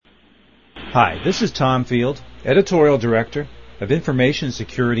Hi, this is Tom Field, Editorial Director of Information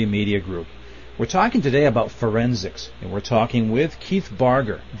Security Media Group. We're talking today about forensics, and we're talking with Keith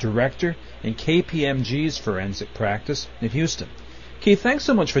Barger, Director in KPMG's Forensic Practice in Houston. Keith, thanks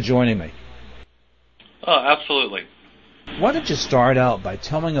so much for joining me. Oh, absolutely. Why don't you start out by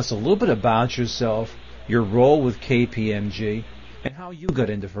telling us a little bit about yourself, your role with KPMG, and how you got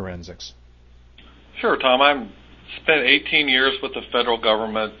into forensics? Sure, Tom. I spent 18 years with the federal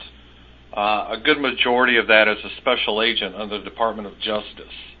government, a good majority of that as a special agent under the Department of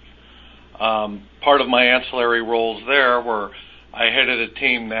Justice. Part of my ancillary roles there were I headed a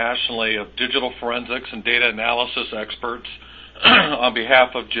team nationally of digital forensics and data analysis experts on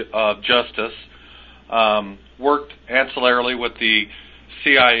behalf of Justice, worked ancillarily with the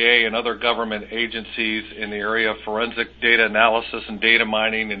CIA and other government agencies in the area of forensic data analysis and data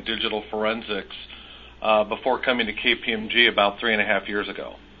mining and digital forensics before coming to KPMG about 3.5 years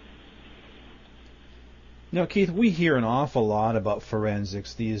ago. Now, Keith, we hear an awful lot about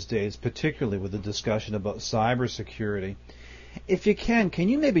forensics these days, particularly with the discussion about cybersecurity. If you can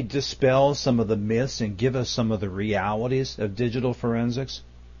you maybe dispel some of the myths and give us some of the realities of digital forensics?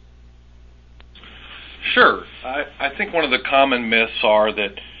 Sure. I think one of the common myths are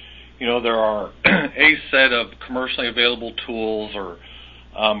that, there are a set of commercially available tools or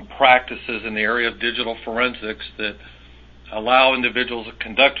practices in the area of digital forensics that allow individuals to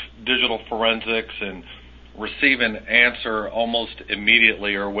conduct digital forensics and receive an answer almost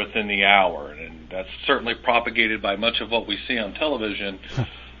immediately or within the hour. And that's certainly propagated by much of what we see on television.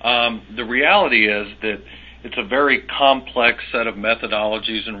 The reality is that it's a very complex set of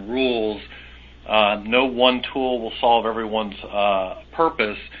methodologies and rules. No one tool will solve everyone's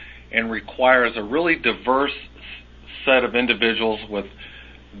purpose and requires a really diverse set of individuals with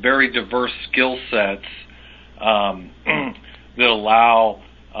very diverse skill sets that allow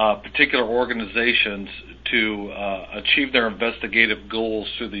particular organizations to achieve their investigative goals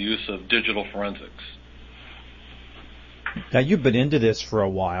through the use of digital forensics. Now, you've been into this for a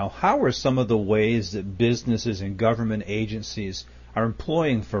while. How are some of the ways that businesses and government agencies are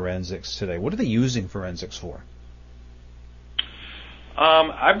employing forensics today? What are they using forensics for?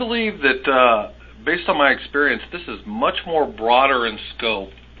 I believe that, based on my experience, this is much more broader in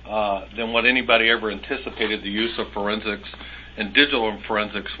scope than what anybody ever anticipated the use of forensics and digital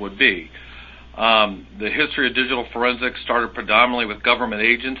forensics would be. The history of digital forensics started predominantly with government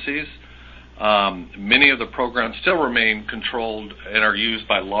agencies. Many of the programs still remain controlled and are used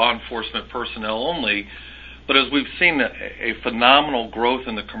by law enforcement personnel only. But as we've seen a phenomenal growth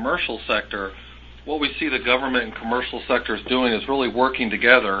in the commercial sector, what we see the government and commercial sectors doing is really working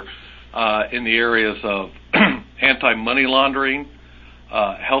together in the areas of anti-money laundering,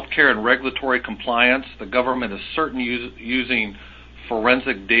 healthcare and regulatory compliance. The government is certainly using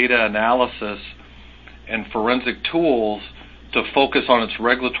forensic data analysis and forensic tools to focus on its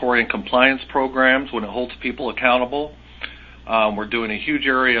regulatory and compliance programs when it holds people accountable. We're doing a huge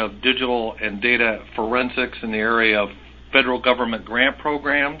area of digital and data forensics in the area of federal government grant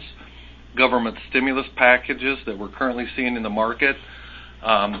programs, government stimulus packages that we're currently seeing in the market.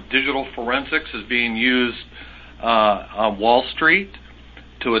 Digital forensics is being used on Wall Street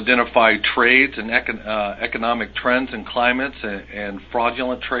to identify trades and economic trends and climates and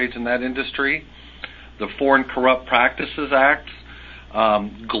fraudulent trades in that industry. The Foreign Corrupt Practices Act,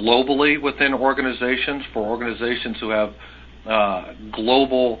 globally within organizations, for organizations who have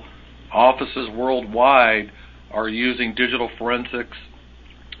global offices worldwide, are using digital forensics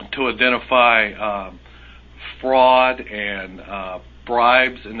to identify fraud and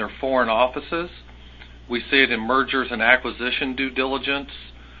bribes in their foreign offices. We see it in mergers and acquisition due diligence,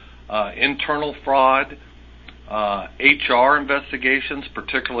 internal fraud, HR investigations,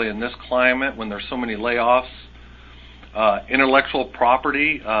 particularly in this climate when there's so many layoffs, intellectual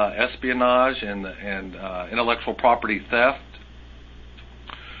property, espionage, and intellectual property theft.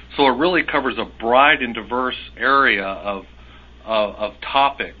 So it really covers a broad and diverse area of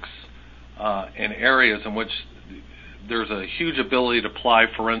topics and areas in which there's a huge ability to apply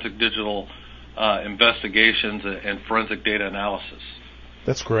forensic digital investigations and forensic data analysis.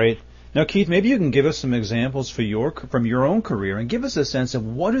 That's great. Now, Keith, maybe you can give us some examples from your own career and give us a sense of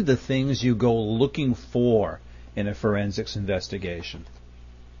what are the things you go looking for in a forensics investigation.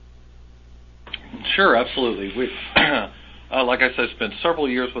 Sure, absolutely. Like I said, spent several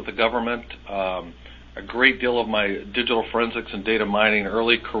years with the government. A great deal of my digital forensics and data mining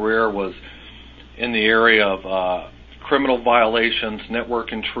early career was in the area of criminal violations,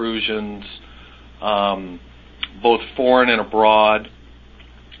 network intrusions, both foreign and abroad.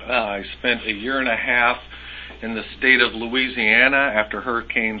 I spent a year and a half in the state of Louisiana after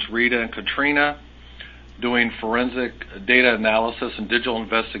Hurricanes Rita and Katrina, doing forensic data analysis and digital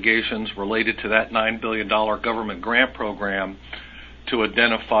investigations related to that $9 billion government grant program to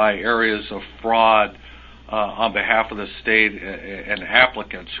identify areas of fraud on behalf of the state and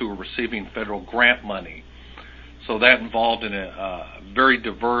applicants who were receiving federal grant money. So that involved in a very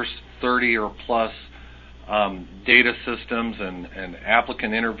diverse 30 or plus data systems and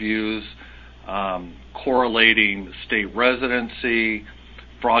applicant interviews, correlating state residency,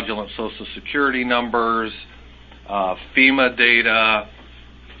 fraudulent Social Security numbers, FEMA data,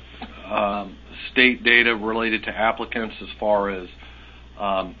 state data related to applicants as far as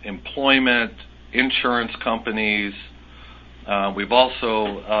employment, insurance companies. We've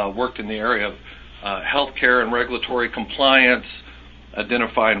also worked in the area of healthcare and regulatory compliance,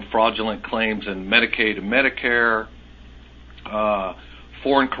 identifying fraudulent claims in Medicaid and Medicare,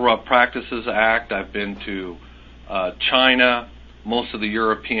 Foreign Corrupt Practices Act. I've been to China, most of the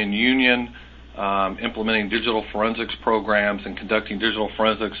European Union, implementing digital forensics programs and conducting digital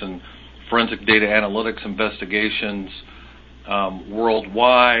forensics and forensic data analytics investigations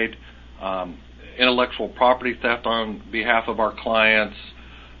worldwide, intellectual property theft on behalf of our clients.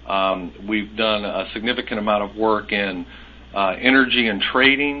 We've done a significant amount of work in energy and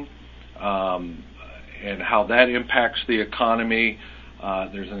trading and how that impacts the economy.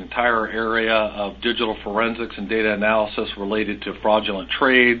 There's an entire area of digital forensics and data analysis related to fraudulent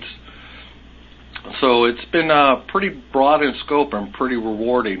trades. So it's been pretty broad in scope and pretty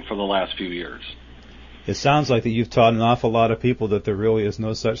rewarding for the last few years. It sounds like that you've taught an awful lot of people that there really is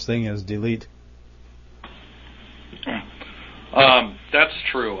no such thing as delete. That's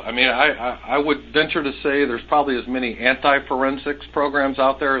true. I mean, I would venture to say there's probably as many anti-forensics programs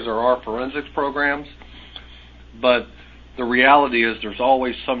out there as there are forensics programs. But the reality is there's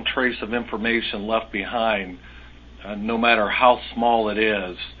always some trace of information left behind, no matter how small it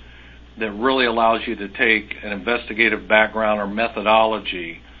is, that really allows you to take an investigative background or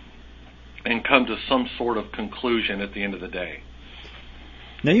methodology and come to some sort of conclusion at the end of the day.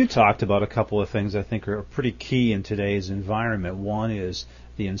 Now, you talked about a couple of things I think are pretty key in today's environment. One is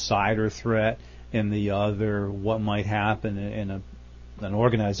the insider threat, and the other, what might happen in an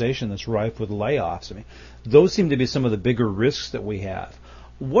organization that's rife with layoffs. I mean, those seem to be some of the bigger risks that we have.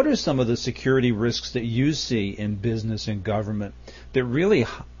 What are some of the security risks that you see in business and government that really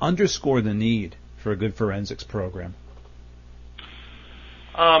underscore the need for a good forensics program?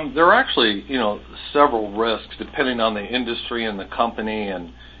 There are actually, several risks depending on the industry and the company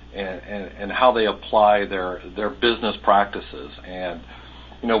and how they apply their business practices. And,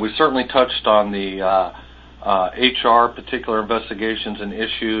 we certainly touched on the HR particular investigations and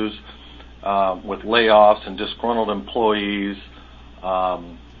issues with layoffs and disgruntled employees,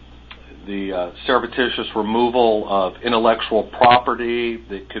 the surreptitious removal of intellectual property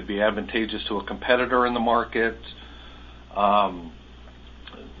that could be advantageous to a competitor in the market,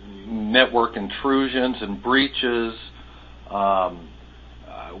 network intrusions and breaches.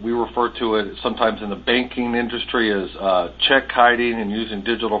 We refer to it sometimes in the banking industry as check hiding and using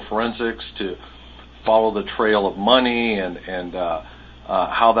digital forensics to follow the trail of money and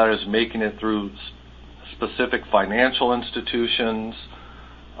how that is making it through specific financial institutions.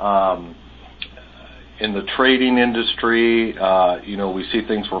 In the trading industry, we see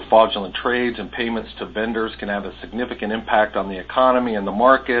things where fraudulent trades and payments to vendors can have a significant impact on the economy and the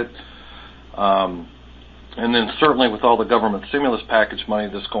market. And then certainly with all the government stimulus package money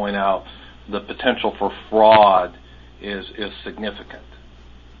that's going out, the potential for fraud is significant.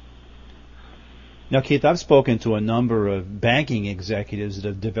 Now, Keith, I've spoken to a number of banking executives that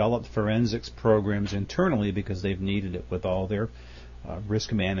have developed forensics programs internally because they've needed it with all their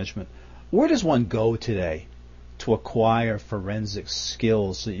risk management. Where does one go today to acquire forensic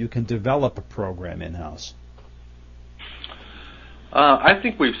skills so that you can develop a program in-house? I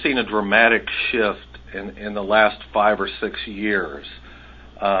think we've seen a dramatic shift in the last 5 or 6 years.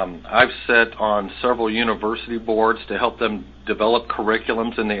 I've sat on several university boards to help them develop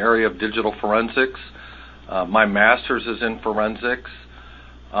curriculums in the area of digital forensics. My master's is in forensics.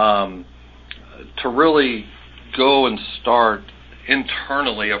 To really go and start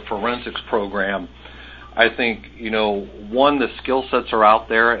internally a forensics program, I think, one, the skill sets are out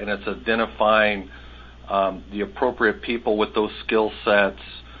there, and it's identifying the appropriate people with those skill sets.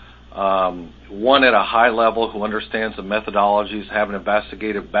 One at a high level who understands the methodologies, have an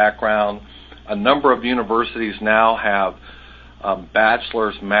investigative background. A number of universities now have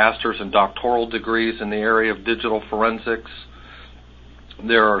bachelor's, master's, and doctoral degrees in the area of digital forensics.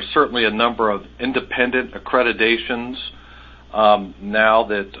 There are certainly a number of independent accreditations now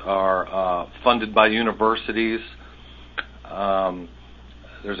that are funded by universities.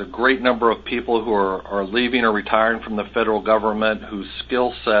 There's a great number of people who are leaving or retiring from the federal government whose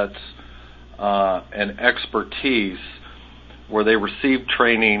skill sets and expertise, where they received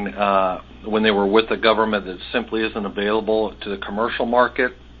training when they were with the government, that simply isn't available to the commercial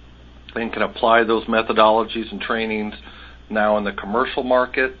market, and can apply those methodologies and trainings now in the commercial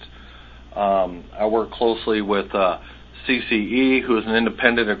market. I work closely with CCE, who is an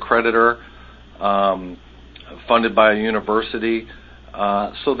independent accreditor funded by a university.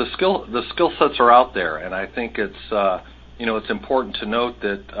 So the skill sets are out there, and I think it's important to note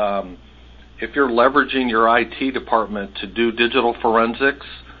that if you're leveraging your IT department to do digital forensics,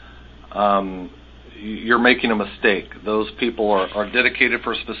 you're making a mistake. Those people are dedicated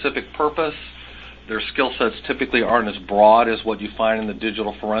for a specific purpose. Their skill sets typically aren't as broad as what you find in the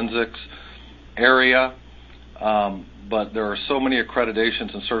digital forensics area, but there are so many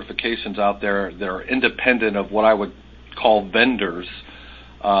accreditations and certifications out there that are independent of what I would call vendors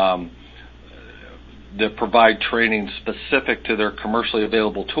that provide training specific to their commercially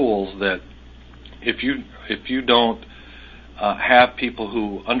available tools, that if you don't have people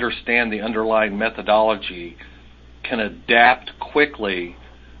who understand the underlying methodology, can adapt quickly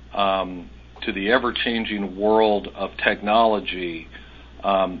to the ever-changing world of technology,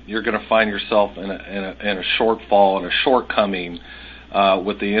 you're going to find yourself in a shortfall and a shortcoming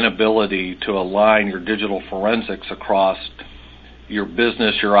with the inability to align your digital forensics across your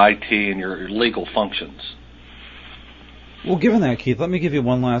business, your IT, and your legal functions. Well, given that, Keith, let me give you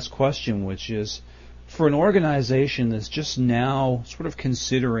one last question, which is, for an organization that's just now sort of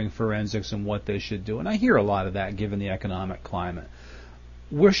considering forensics and what they should do, and I hear a lot of that given the economic climate,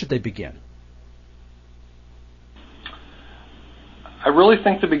 where should they begin? I really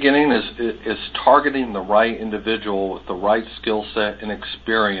think the beginning is targeting the right individual with the right skill set and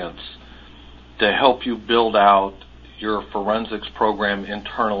experience to help you build out your forensics program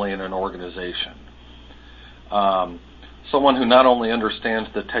internally in an organization. Someone who not only understands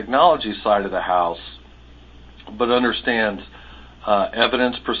the technology side of the house, but understands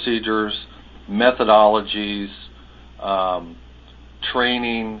evidence procedures, methodologies,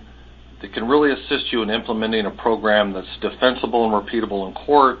 training, that can really assist you in implementing a program that's defensible and repeatable in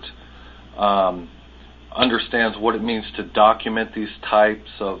court, understands what it means to document these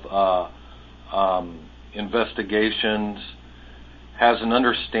types of investigations, has an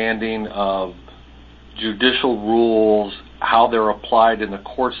understanding of judicial rules, how they're applied in the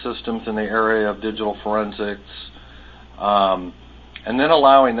court systems in the area of digital forensics, and then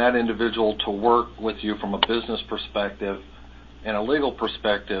allowing that individual to work with you from a business perspective and a legal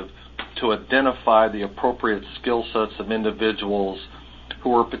perspective to identify the appropriate skill sets of individuals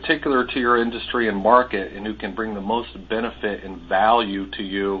who are particular to your industry and market and who can bring the most benefit and value to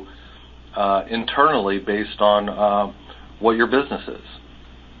you internally based on what your business is.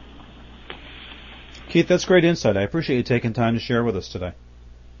 Keith, that's great insight. I appreciate you taking time to share with us today.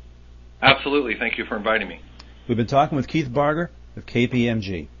 Absolutely. Thank you for inviting me. We've been talking with Keith Barger of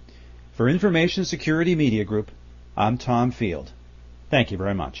KPMG. For Information Security Media Group, I'm Tom Field. Thank you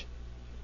very much.